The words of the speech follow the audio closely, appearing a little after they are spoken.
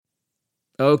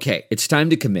Okay, it's time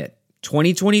to commit.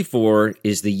 2024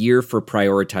 is the year for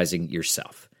prioritizing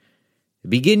yourself.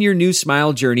 Begin your new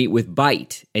smile journey with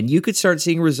Byte, and you could start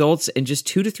seeing results in just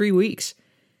 2 to 3 weeks.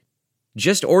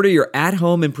 Just order your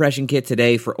at-home impression kit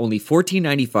today for only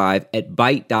 $14.95 at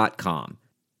Byte.com.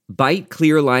 Byte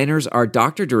clear liners are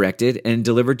doctor-directed and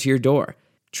delivered to your door.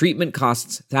 Treatment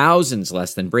costs thousands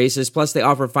less than braces, plus they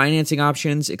offer financing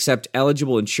options, accept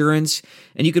eligible insurance,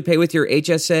 and you could pay with your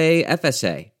HSA,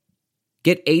 FSA.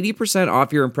 Get 80%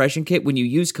 off your impression kit when you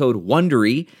use code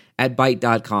WONDERY at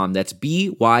Byte.com. That's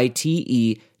BYTE.com.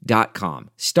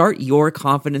 Start your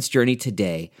confidence journey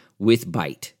today with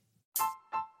Byte.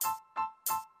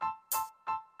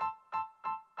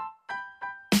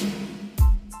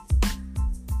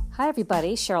 Hi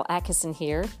everybody, Cheryl Atkinson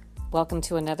here. Welcome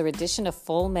to another edition of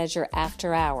Full Measure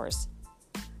After Hours.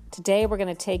 Today we're going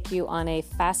to take you on a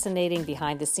fascinating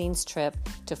behind-the-scenes trip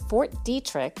to Fort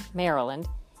Detrick, Maryland.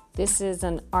 This is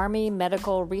an Army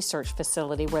medical research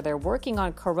facility where they're working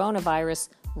on coronavirus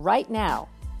right now.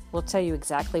 We'll tell you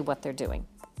exactly what they're doing.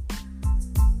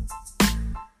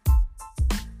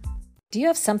 Do you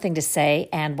have something to say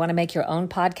and want to make your own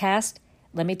podcast?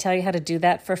 Let me tell you how to do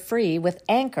that for free with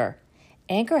Anchor.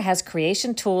 Anchor has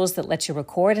creation tools that let you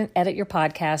record and edit your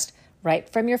podcast right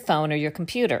from your phone or your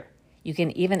computer. You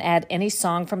can even add any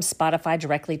song from Spotify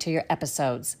directly to your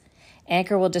episodes.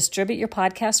 Anchor will distribute your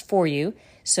podcast for you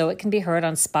so it can be heard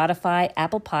on Spotify,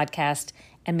 Apple Podcast,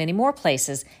 and many more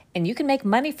places, and you can make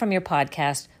money from your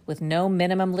podcast with no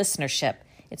minimum listenership.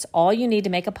 It's all you need to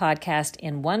make a podcast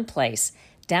in one place.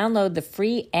 Download the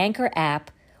free Anchor app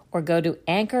or go to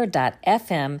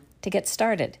anchor.fm to get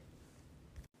started.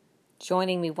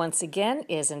 Joining me once again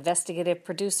is investigative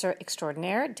producer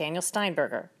extraordinaire Daniel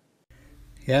Steinberger.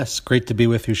 Yes, great to be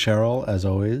with you, Cheryl. As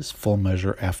always, Full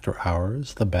Measure After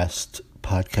Hours, the best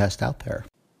podcast out there.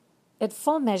 At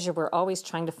Full Measure, we're always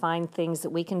trying to find things that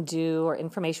we can do or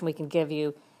information we can give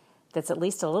you that's at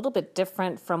least a little bit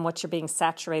different from what you're being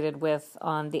saturated with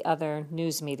on the other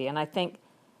news media. And I think,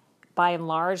 by and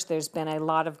large, there's been a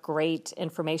lot of great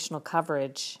informational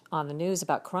coverage on the news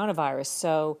about coronavirus.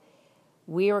 So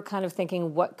we were kind of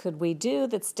thinking, what could we do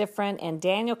that's different? And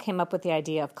Daniel came up with the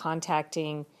idea of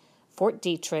contacting Fort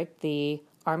Detrick, the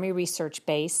Army research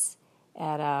base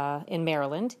in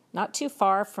Maryland, not too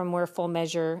far from where Full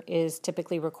Measure is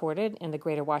typically recorded in the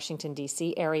greater Washington,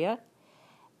 D.C. area.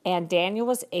 And Daniel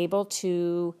was able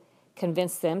to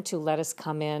convince them to let us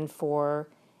come in for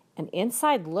an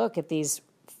inside look at these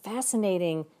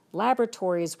fascinating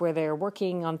laboratories where they're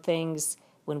working on things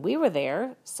when we were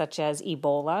there, such as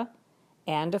Ebola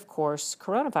and, of course,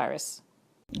 coronavirus.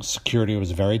 Security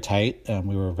was very tight, and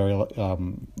we were very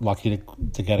lucky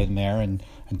to get in there and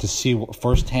to see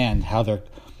firsthand how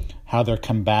they're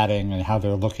combating and how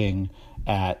they're looking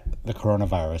at the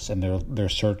coronavirus and their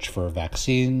search for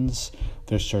vaccines,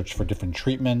 their search for different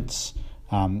treatments.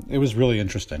 It was really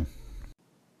interesting.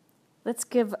 Let's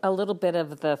give a little bit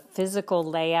of the physical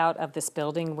layout of this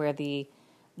building where the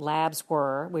labs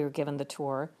were. We were given the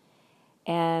tour.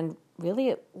 And really,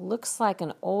 it looks like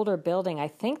an older building. I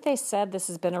think they said this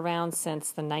has been around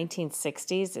since the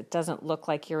 1960s. It doesn't look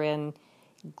like you're in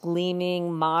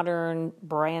gleaming, modern,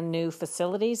 brand new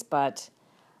facilities, but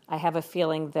I have a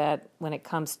feeling that when it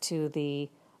comes to the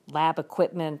lab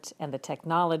equipment and the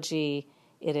technology,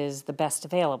 it is the best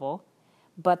available.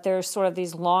 But there's sort of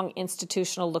these long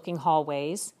institutional-looking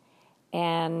hallways,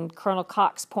 and Colonel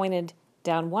Cox pointed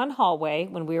down one hallway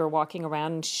when we were walking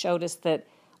around and showed us that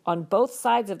on both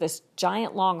sides of this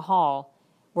giant long hall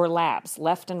were labs,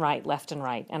 left and right, left and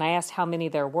right. And I asked how many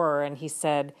there were, and he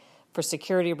said for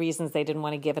security reasons they didn't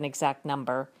want to give an exact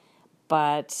number.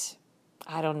 But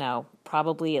I don't know,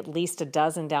 probably at least a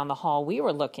dozen down the hall we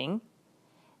were looking.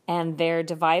 And they're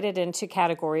divided into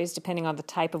categories depending on the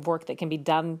type of work that can be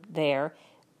done there.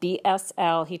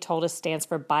 BSL, he told us, stands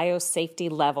for Biosafety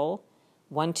Level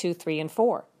 1, 2, 3, and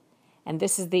 4. And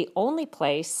this is the only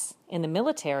place in the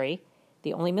military,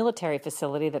 the only military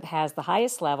facility that has the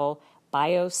highest level,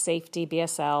 Biosafety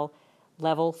BSL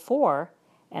Level 4,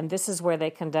 and this is where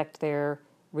they conduct their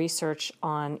research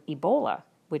on Ebola,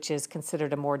 which is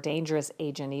considered a more dangerous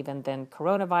agent even than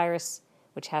coronavirus,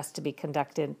 which has to be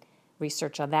conducted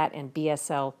research on that in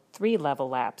BSL 3 level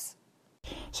labs.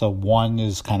 So 1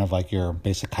 is kind of like your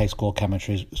basic high school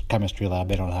chemistry lab.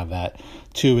 They don't have that.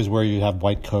 2 is where you have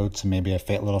white coats and maybe a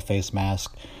little face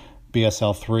mask.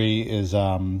 BSL 3 is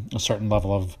a certain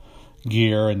level of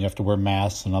gear, and you have to wear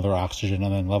masks and other oxygen.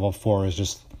 And then level 4 is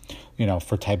just,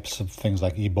 for types of things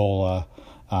like Ebola,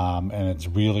 and it's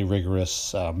really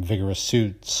rigorous, vigorous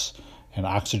suits and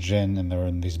oxygen, and they're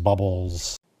in these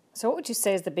bubbles. So what would you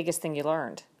say is the biggest thing you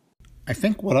learned? I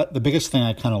think the biggest thing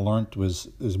I kind of learned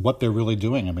is what they're really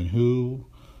doing. I mean,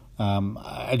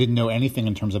 I didn't know anything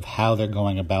in terms of how they're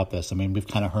going about this. I mean, we've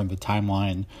kind of heard the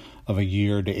timeline of a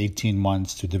year to 18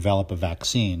 months to develop a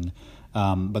vaccine.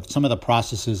 But some of the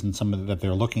processes and some of that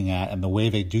they're looking at and the way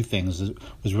they do things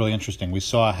was really interesting. We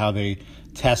saw how they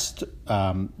test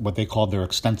what they called their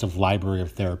extensive library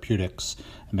of therapeutics,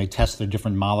 and they test their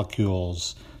different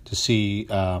molecules to see,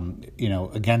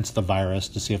 against the virus,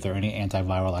 to see if there are any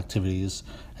antiviral activities,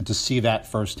 and to see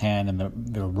that firsthand, and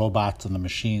the robots and the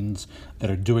machines that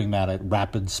are doing that at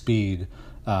rapid speed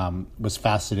was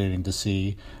fascinating to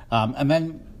see. And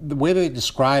then the way they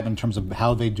describe in terms of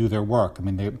how they do their work, I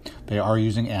mean, they are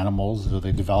using animals, so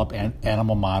they develop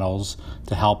animal models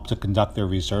to help to conduct their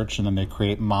research, and then they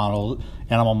create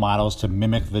animal models to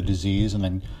mimic the disease, and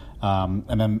then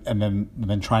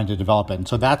trying to develop it. And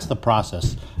so that's the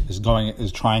process: is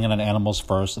trying it on animals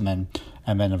first, and then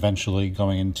eventually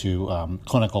going into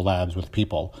clinical labs with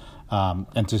people.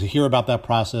 And to hear about that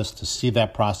process, to see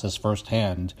that process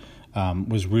firsthand,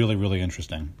 was really, really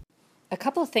interesting. A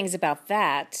couple of things about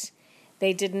that.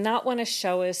 They did not want to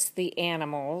show us the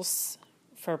animals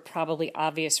for probably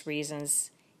obvious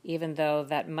reasons, even though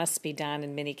that must be done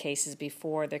in many cases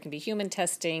before there can be human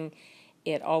testing.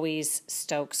 It always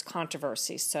stokes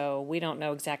controversy. So we don't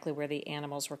know exactly where the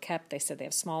animals were kept. They said they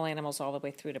have small animals all the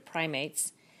way through to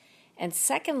primates. And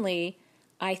secondly,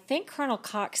 I think Colonel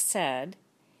Cox said,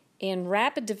 in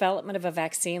rapid development of a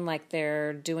vaccine like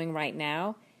they're doing right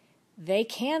now, they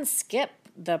can skip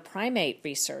the primate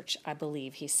research, I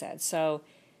believe he said. So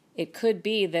it could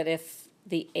be that if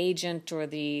the agent or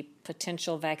the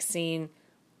potential vaccine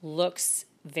looks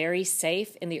very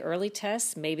safe in the early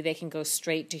tests, maybe they can go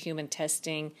straight to human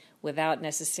testing without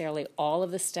necessarily all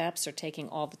of the steps or taking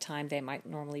all the time they might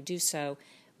normally do so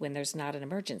when there's not an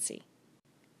emergency.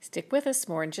 Stick with us,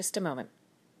 more in just a moment.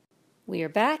 We are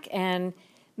back, and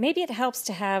maybe it helps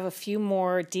to have a few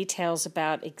more details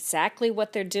about exactly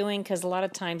what they're doing, because a lot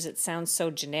of times it sounds so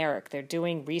generic. They're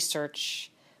doing research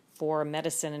for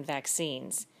medicine and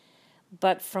vaccines.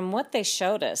 But from what they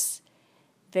showed us,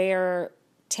 they're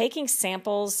taking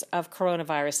samples of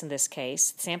coronavirus in this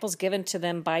case, samples given to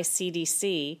them by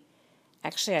CDC.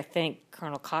 Actually, I think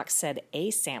Colonel Cox said a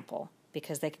sample,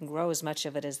 because they can grow as much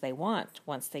of it as they want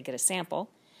once they get a sample.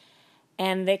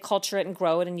 And they culture it and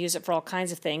grow it and use it for all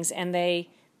kinds of things. And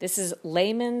this is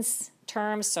layman's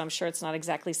terms, so I'm sure it's not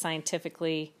exactly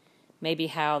scientifically maybe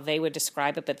how they would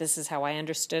describe it, but this is how I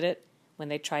understood it when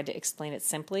they tried to explain it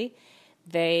simply.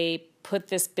 They put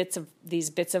these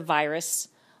bits of virus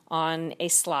on a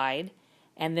slide,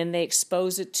 and then they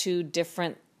expose it to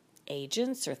different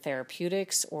agents or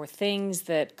therapeutics or things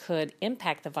that could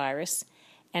impact the virus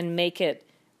and make it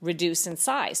reduce in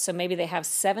size. So maybe they have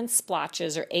 7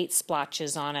 splotches or 8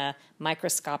 splotches on a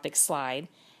microscopic slide,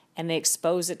 and they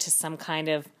expose it to some kind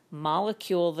of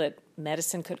molecule that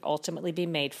medicine could ultimately be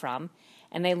made from,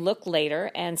 and they look later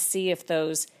and see if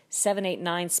those 7, 8,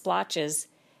 9 splotches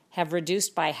have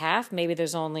reduced by half. Maybe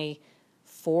there's only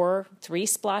 3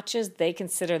 splotches. They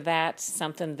consider that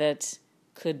something that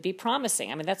could be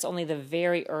promising. I mean, that's only the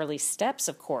very early steps,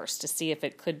 of course, to see if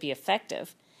it could be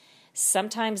effective.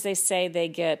 Sometimes they say they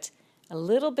get a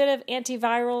little bit of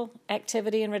antiviral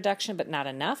activity and reduction, but not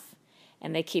enough.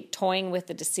 And they keep toying with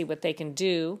it to see what they can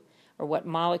do or what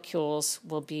molecules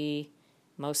will be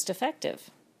most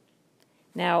effective.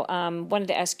 Now, wanted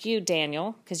to ask you,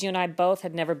 Daniel, because you and I both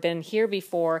had never been here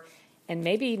before and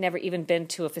maybe never even been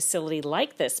to a facility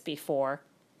like this before.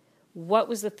 What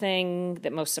was the thing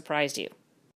that most surprised you?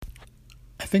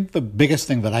 I think the biggest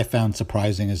thing that I found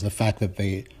surprising is the fact that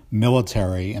the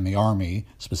military and the Army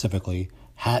specifically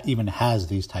even has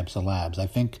these types of labs. I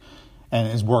think, and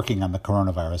is working on the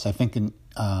coronavirus. I think in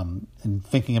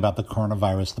thinking about the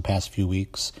coronavirus the past few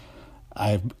weeks,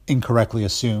 I've incorrectly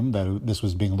assumed that this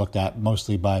was being looked at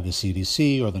mostly by the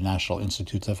CDC or the National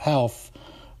Institutes of Health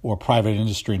or private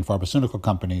industry and pharmaceutical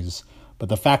companies. But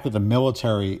the fact that the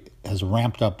military has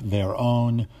ramped up their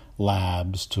own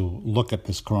labs to look at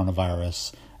this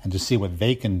coronavirus and to see what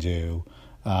they can do,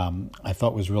 I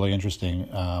thought was really interesting.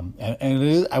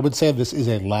 I would say this is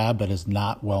a lab that is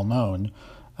not well known.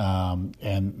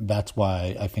 And that's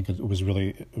why I think it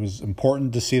was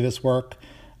important to see this work,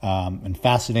 and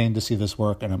fascinating to see this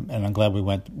work. And I'm glad we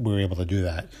were able to do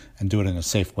that and do it in a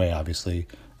safe way, obviously,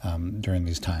 during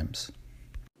these times.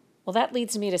 Well, that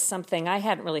leads me to something I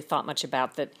hadn't really thought much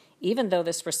about, that even though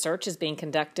this research is being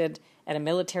conducted at a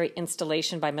military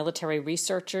installation by military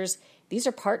researchers, these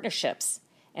are partnerships.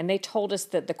 And they told us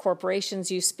that the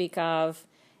corporations you speak of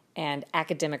and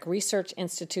academic research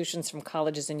institutions from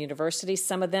colleges and universities,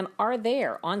 some of them are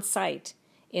there on site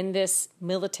in this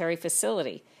military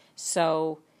facility.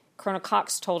 So Colonel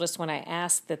Cox told us when I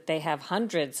asked that they have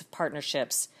hundreds of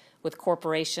partnerships with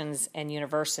corporations and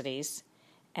universities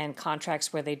and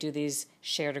contracts where they do these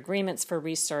shared agreements for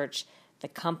research. The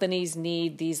companies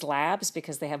need these labs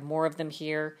because they have more of them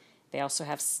here. They also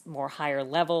have more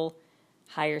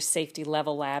higher safety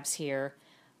level labs here.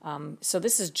 So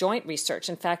this is joint research.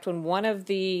 In fact, when one of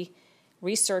the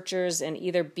researchers in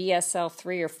either BSL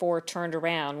 3 or 4 turned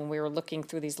around when we were looking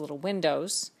through these little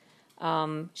windows,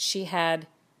 she had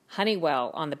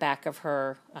Honeywell on the back of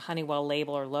a Honeywell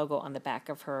label or logo on the back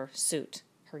of her suit,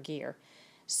 her gear.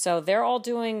 So they're all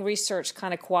doing research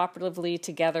kind of cooperatively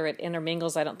together. It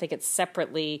intermingles. I don't think it's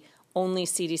separately only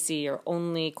CDC or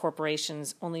only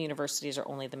corporations, only universities, or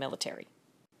only the military.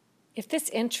 If this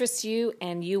interests you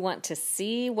and you want to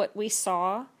see what we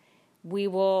saw, we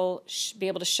will be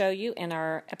able to show you in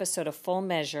our episode of Full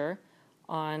Measure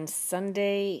on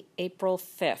Sunday, April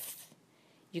 5th.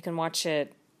 You can watch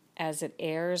it as it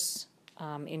airs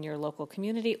in your local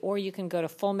community, or you can go to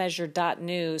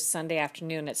fullmeasure.news Sunday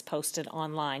afternoon. It's posted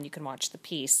online. You can watch the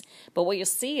piece. But what you'll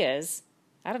see is,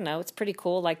 I don't know, it's pretty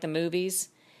cool, like the movies.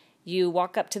 You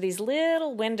walk up to these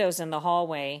little windows in the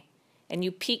hallway, and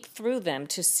you peek through them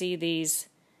to see these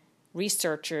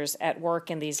researchers at work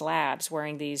in these labs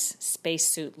wearing these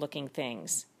spacesuit-looking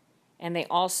things. And they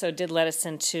also did let us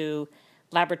into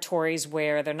laboratories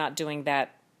where they're not doing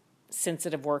that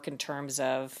sensitive work in terms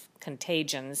of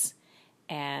contagions,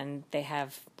 and they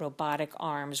have robotic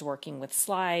arms working with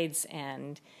slides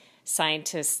and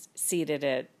scientists seated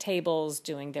at tables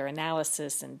doing their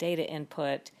analysis and data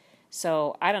input.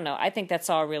 So I don't know. I think that's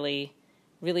all really,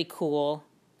 really cool.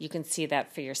 You can see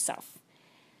that for yourself.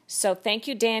 So thank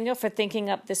you, Daniel, for thinking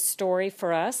up this story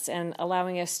for us and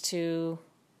allowing us to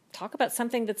talk about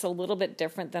something that's a little bit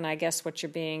different than, I guess, what you're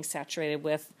being saturated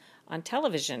with on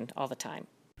television all the time.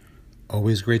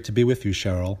 Always great to be with you,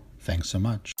 Cheryl. Thanks so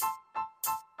much.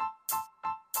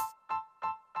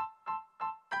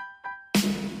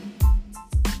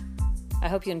 I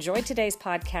hope you enjoyed today's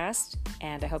podcast,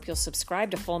 and I hope you'll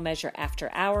subscribe to Full Measure After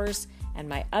Hours and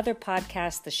my other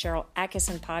podcast, the Cheryl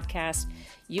Atkinson Podcast.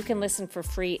 You can listen for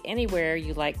free anywhere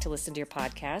you like to listen to your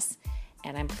podcasts.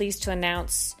 And I'm pleased to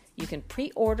announce you can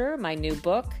pre-order my new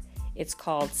book. It's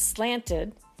called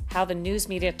Slanted: How the News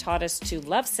Media Taught Us to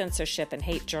Love Censorship and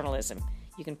Hate Journalism.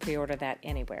 You can pre-order that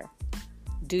anywhere.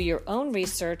 Do your own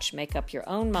research, make up your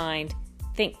own mind,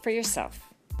 think for yourself.